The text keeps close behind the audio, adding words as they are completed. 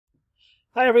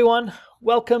Hi everyone,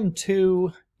 welcome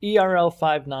to ERL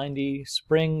 590,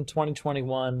 Spring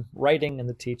 2021, Writing and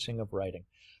the Teaching of Writing.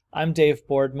 I'm Dave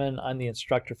Boardman, I'm the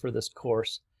instructor for this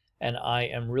course, and I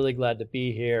am really glad to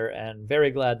be here and very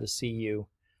glad to see you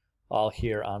all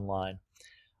here online.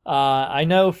 I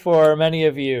know for many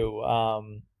of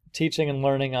you, teaching and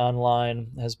learning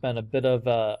online has been a bit of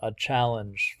a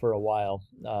challenge for a while.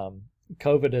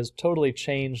 COVID has totally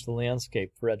changed the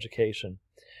landscape for education.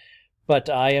 But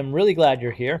I am really glad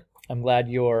you're here. I'm glad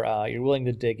you're willing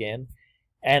to dig in.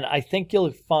 And I think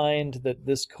you'll find that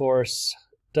this course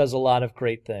does a lot of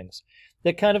great things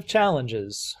that kind of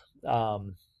challenges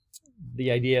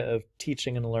the idea of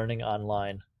teaching and learning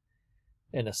online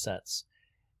in a sense.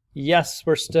 Yes,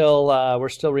 we're still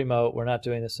remote. We're not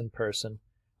doing this in person.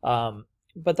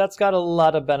 But that's got a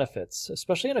lot of benefits,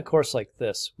 especially in a course like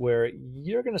this, where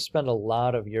you're going to spend a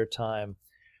lot of your time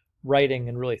writing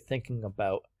and really thinking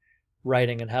about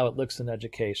writing and how it looks in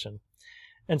education.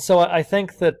 And so I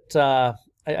think that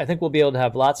I think we'll be able to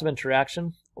have lots of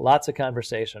interaction, lots of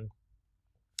conversation,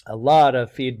 a lot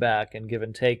of feedback and give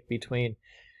and take between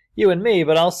you and me,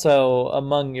 but also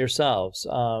among yourselves.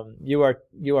 You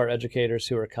are educators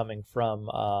who are coming from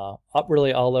up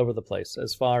really all over the place,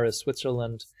 as far as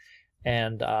Switzerland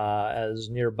and as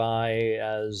nearby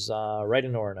as right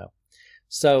in Orono.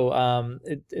 So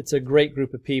it's a great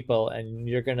group of people, and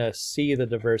you're going to see the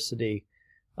diversity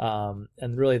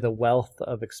and really the wealth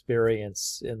of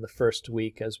experience in the first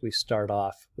week as we start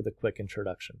off with a quick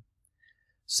introduction.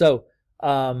 So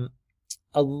I'll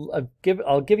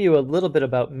give you a little bit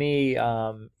about me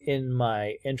in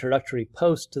my introductory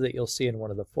post that you'll see in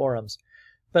one of the forums,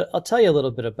 but I'll tell you a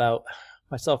little bit about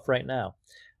myself right now.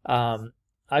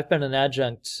 I've been an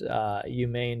adjunct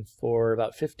UMaine for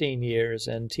about 15 years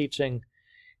and teaching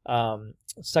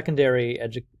secondary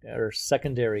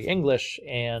English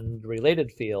and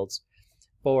related fields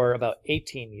for about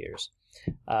 18 years.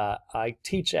 I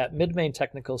teach at Mid-Maine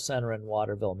Technical Center in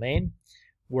Waterville, Maine,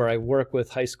 where I work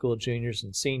with high school juniors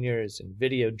and seniors in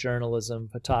video journalism,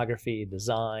 photography,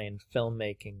 design,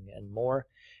 filmmaking, and more.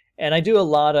 And I do a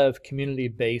lot of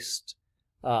community-based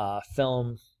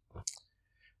film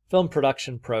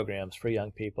production programs for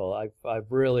young people.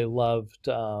 I've really loved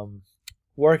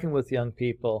working with young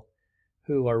people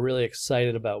who are really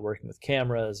excited about working with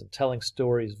cameras and telling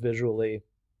stories visually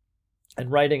and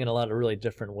writing in a lot of really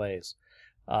different ways.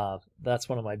 That's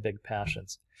one of my big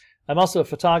passions. I'm also a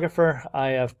photographer.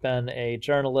 I have been a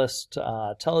journalist,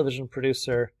 television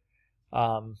producer,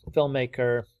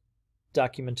 filmmaker,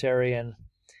 documentarian,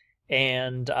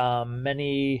 and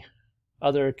many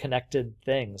other connected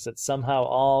things that somehow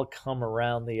all come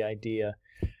around the idea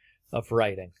of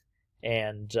writing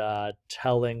and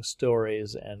telling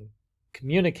stories and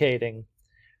communicating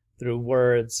through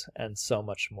words and so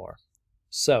much more.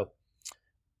 So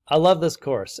I love this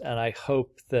course, and I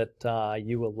hope that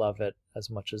you will love it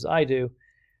as much as I do.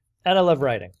 And I love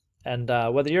writing. And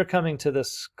whether you're coming to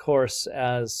this course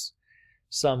as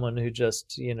someone who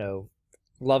just,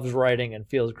 loves writing and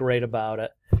feels great about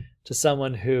it, to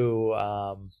someone who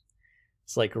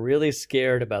is like really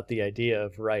scared about the idea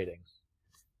of writing,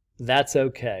 that's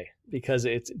okay, because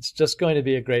it's just going to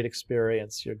be a great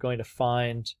experience. You're going to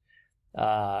find,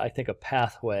 I think, a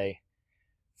pathway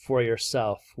for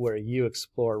yourself where you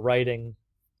explore writing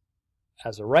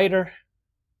as a writer,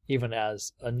 even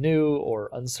as a new or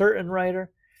uncertain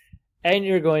writer, and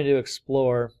you're going to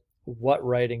explore what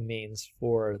writing means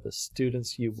for the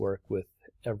students you work with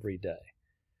every day.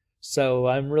 So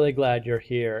I'm really glad you're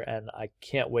here, and I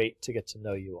can't wait to get to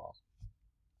know you all.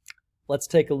 Let's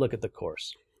take a look at the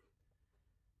course.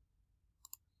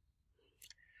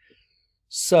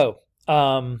 So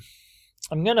I've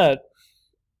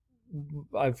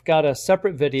got a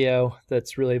separate video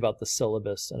that's really about the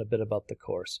syllabus and a bit about the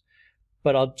course,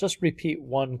 but I'll just repeat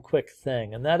one quick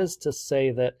thing, and that is to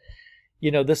say that,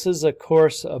 this is a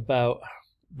course about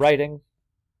writing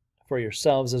for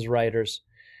yourselves as writers,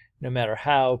 no matter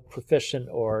how proficient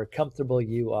or comfortable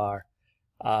you are,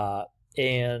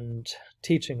 and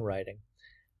teaching writing.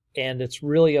 And it's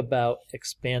really about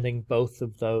expanding both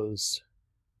of those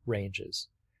ranges,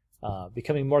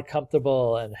 becoming more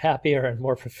comfortable and happier and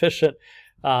more proficient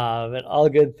and all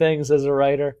good things as a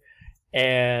writer,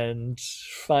 and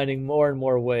finding more and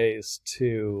more ways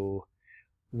to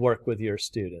work with your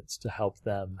students to help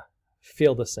them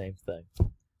feel the same thing.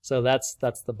 So that's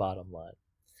the bottom line.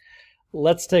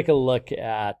 Let's take a look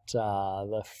at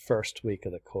the first week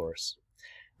of the course.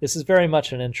 This is very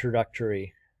much an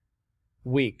introductory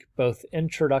week, both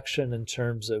introduction in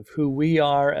terms of who we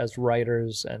are as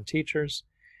writers and teachers,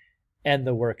 and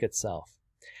the work itself.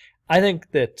 I think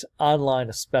that online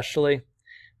especially,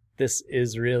 this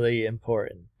is really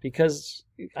important, because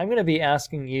I'm going to be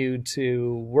asking you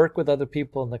to work with other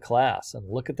people in the class and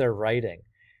look at their writing.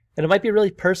 And it might be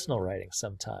really personal writing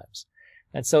sometimes.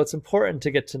 And so it's important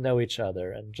to get to know each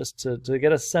other and just to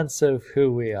get a sense of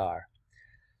who we are.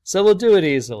 So we'll do it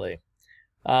easily.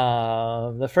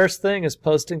 The first thing is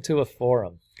posting to a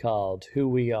forum called Who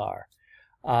We Are.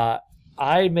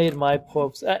 I made my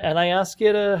posts, and I ask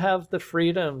you to have the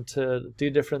freedom to do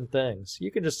different things.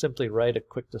 You can just simply write a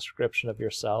quick description of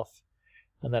yourself,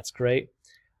 and that's great.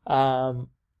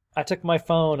 I took my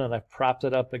phone and I propped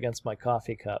it up against my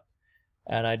coffee cup,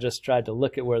 and I just tried to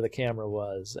look at where the camera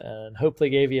was, and hopefully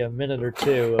gave you a minute or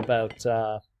two about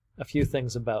a few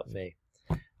things about me.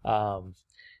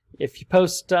 If you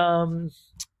post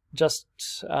just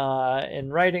in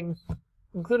writing,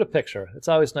 include a picture. It's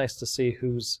always nice to see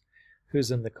who's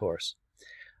in the course.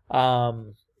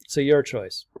 So your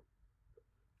choice.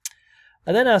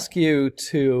 I then ask you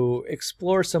to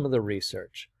explore some of the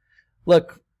research.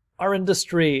 Look, our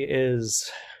industry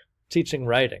is teaching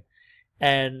writing,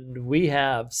 and we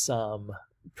have some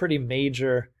pretty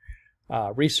major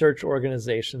research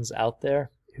organizations out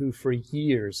there who for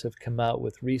years have come out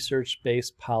with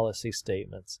research-based policy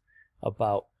statements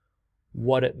about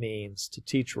what it means to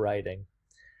teach writing,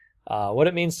 what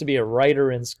it means to be a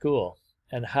writer in school,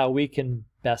 and how we can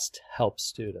best help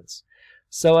students.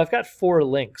 So I've got 4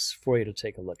 links for you to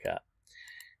take a look at.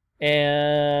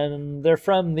 And they're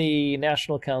from the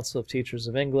National Council of Teachers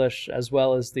of English, as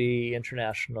well as the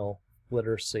International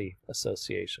Literacy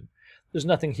Association. There's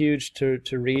nothing huge to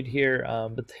read here,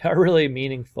 but they are really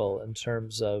meaningful in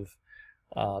terms of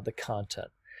the content.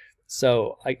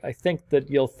 So I think that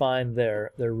you'll find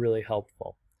they're really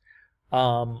helpful.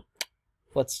 Sorry,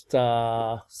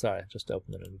 I just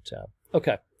opened a new tab.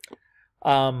 Okay.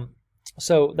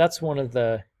 So that's one of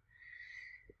the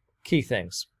key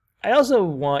things. I also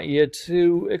want you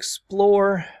to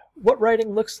explore what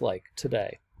writing looks like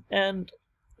today. And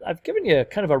I've given you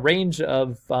kind of a range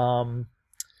of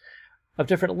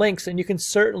different links, and you can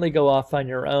certainly go off on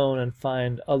your own and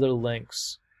find other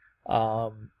links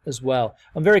as well.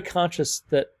 I'm very conscious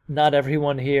that not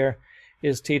everyone here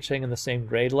is teaching in the same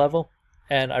grade level,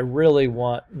 and I really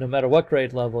want, no matter what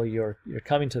grade level you're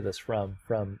coming to this from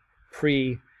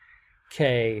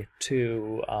pre-K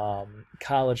to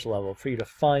college level, for you to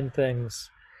find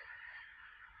things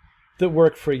that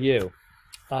work for you.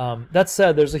 That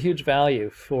said, there's a huge value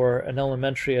for an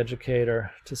elementary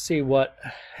educator to see what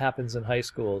happens in high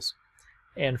schools,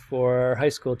 and for high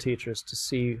school teachers to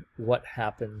see what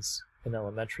happens in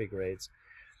elementary grades.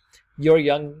 Your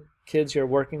young kids you're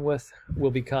working with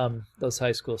will become those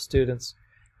high school students,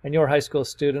 and your high school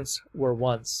students were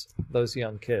once those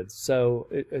young kids. So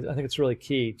I think it's really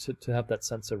key to have that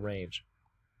sense of range.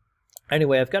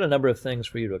 Anyway, I've got a number of things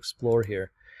for you to explore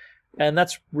here. And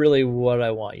that's really what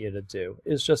I want you to do,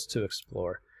 is just to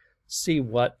explore. See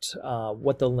what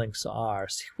the links are.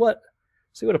 See what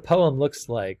a poem looks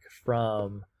like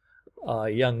from a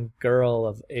young girl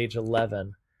of age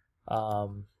 11.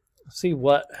 See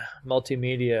what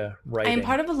multimedia writing I am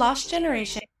part of a lost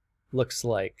generation. Looks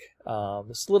like.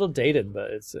 It's a little dated,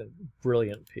 but it's a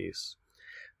brilliant piece.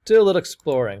 Do a little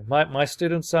exploring. My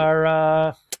students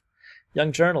are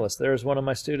young journalists. There's one of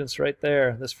my students right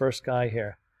there, this first guy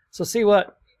here. So see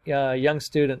what young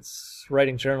students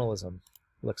writing journalism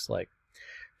looks like.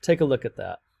 Take a look at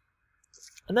that.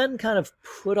 And then kind of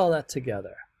put all that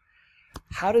together.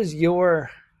 How does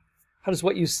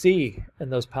what you see in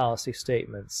those policy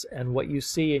statements and what you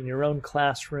see in your own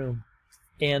classroom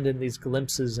and in these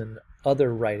glimpses in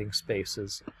other writing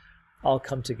spaces all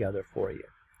come together for you?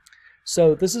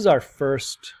 So this is our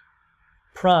first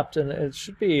prompt, and it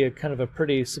should be a kind of a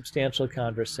pretty substantial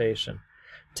conversation.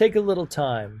 Take a little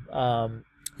time.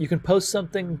 You can post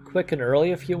something quick and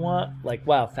early if you want, like,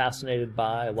 wow, fascinated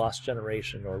by Lost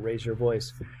Generation, or raise your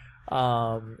voice.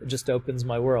 It just opens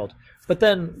my world. But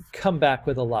then come back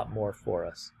with a lot more for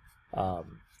us.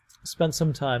 Spend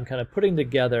some time kind of putting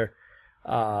together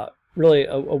really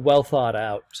a well thought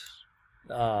out,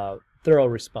 thorough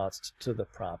response to the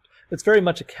prompt. It's very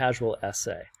much a casual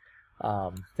essay.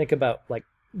 Think about like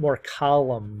more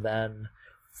column than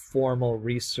formal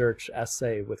research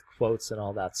essay with quotes and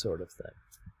all that sort of thing.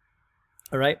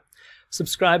 All right,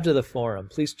 subscribe to the forum.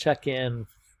 Please check in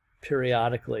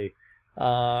periodically.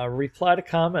 Reply to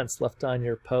comments left on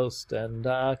your post, and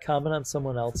comment on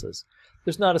someone else's.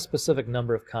 There's not a specific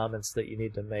number of comments that you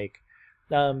need to make,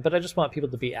 but I just want people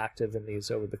to be active in these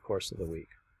over the course of the week.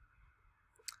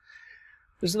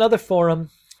 There's another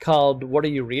forum called What Are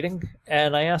You Reading?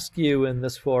 And I ask you in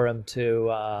this forum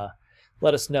to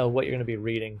let us know what you're going to be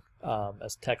reading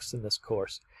as text in this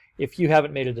course. if you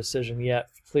haven't made a decision yet,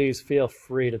 please feel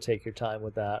free to take your time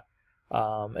with that.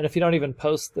 And if you don't even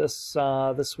post this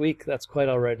this week, that's quite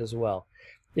all right as well.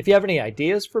 If you have any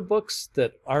ideas for books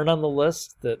that aren't on the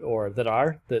list that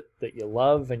you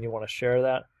love and you want to share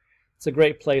that, it's a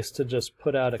great place to just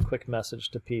put out a quick message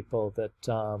to people that,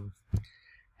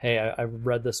 hey, I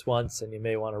read this once and you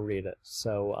may want to read it.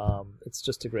 So it's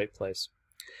just a great place.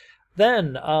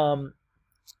 Then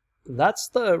that's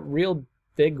the real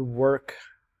big work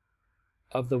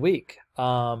of the week.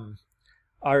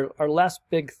 Our last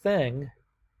big thing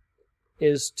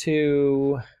is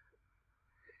to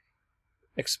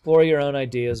explore your own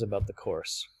ideas about the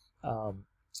course.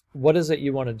 What is it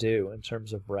you want to do in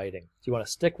terms of writing? Do you want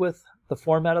to stick with the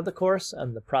format of the course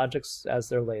and the projects as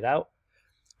they're laid out?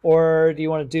 Or do you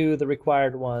want to do the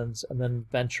required ones and then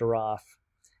venture off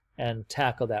and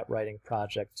tackle that writing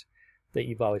project that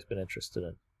you've always been interested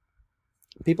in?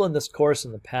 People in this course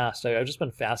in the past, I've just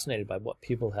been fascinated by what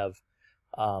people have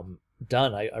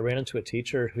done. I ran into a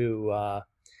teacher who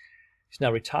he's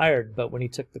now retired, but when he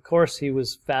took the course, he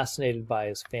was fascinated by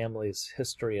his family's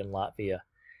history in Latvia,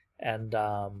 and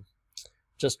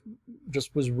just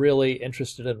was really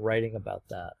interested in writing about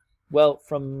that. Well,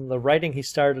 from the writing he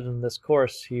started in this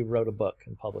course, he wrote a book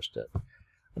and published it.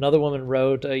 Another woman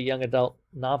wrote a young adult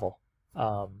novel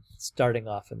starting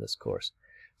off in this course.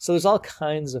 So there's all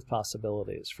kinds of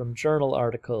possibilities, from journal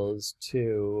articles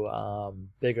to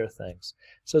bigger things.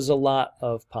 So there's a lot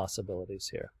of possibilities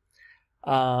here.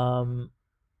 And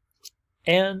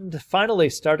finally,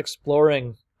 start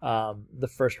exploring the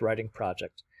first writing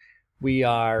project. We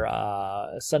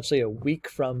are essentially a week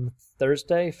from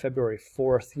Thursday, February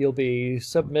 4th. You'll be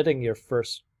submitting your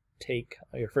first take,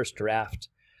 your first draft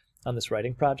on this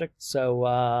writing project.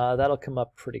 So that'll come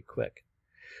up pretty quick.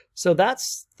 So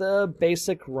that's the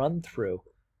basic run through.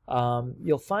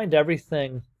 You'll find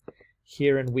everything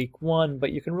here in week 1,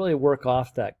 but you can really work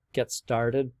off that get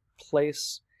started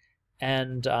place,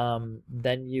 and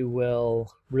then you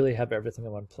will really have everything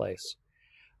in one place.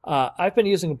 I've been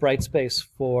using Brightspace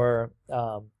for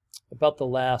about the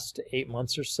last 8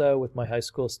 months or so with my high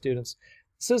school students.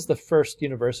 This is the first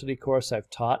university course I've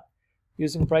taught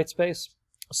using Brightspace.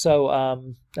 So,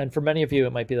 and for many of you,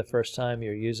 it might be the first time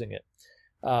you're using it.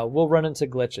 We'll run into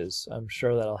glitches. I'm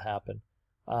sure that'll happen.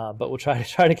 But we'll try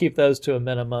to keep those to a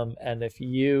minimum. And if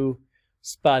you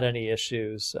spot any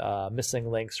issues, missing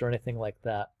links or anything like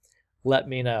that, let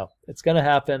me know. It's going to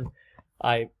happen.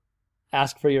 I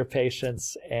ask for your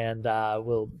patience, and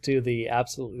we'll do the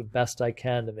absolute best I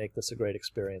can to make this a great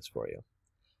experience for you.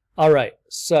 All right,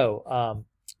 so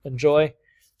enjoy.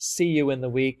 See you in the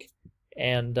week,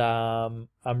 and I'm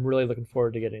really looking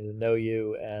forward to getting to know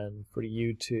you and for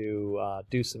you to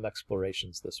do some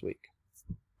explorations this week.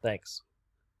 Thanks.